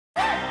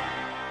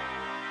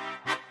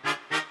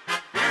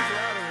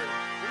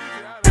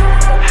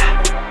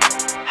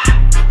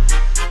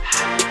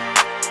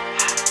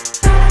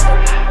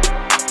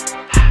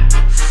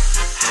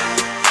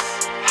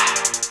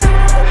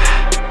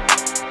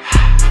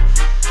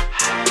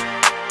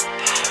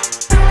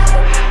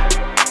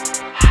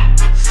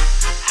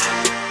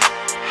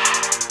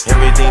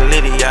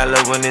I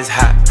love when it's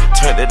hot.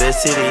 Turned to the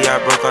city, I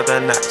broke off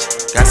the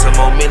notch. Got some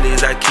more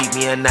millies, I keep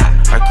me a knot.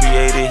 I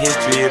created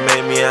history, it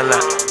made me a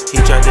lot. He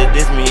tried to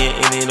diss me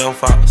and it don't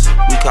false.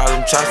 We call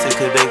them chopsticks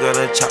cause they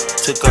gonna chop.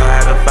 Took her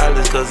out of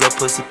filers cause her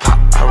pussy pop.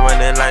 I run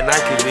it like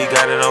Nike, we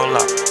got it on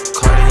lock.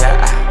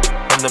 Cardiac eye.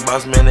 I'm the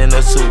boss man in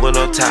a suit with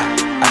no tie.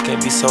 I can't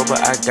be sober,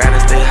 I gotta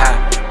stay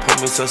high.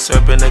 Put me some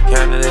syrup in the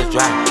counter that's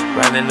dry.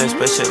 Riding the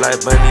special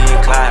like Bunny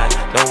and Clyde.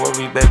 Don't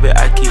worry, baby,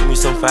 I keep me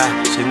some fire.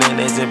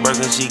 Shenanigans and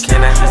Birkin, she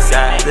cannot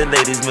decide. The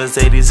ladies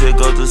Mercedes will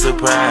go to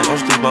surprise. Don't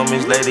sleep on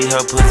Miss Lady,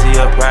 her pussy,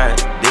 her pride.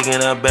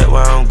 Digging her back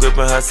while I'm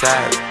gripping her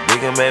sides.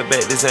 Digging back,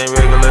 this ain't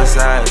regular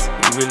size.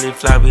 You really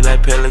fly, we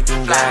like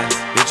pelican guys.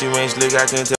 Bitch, you ain't slick, I can tell.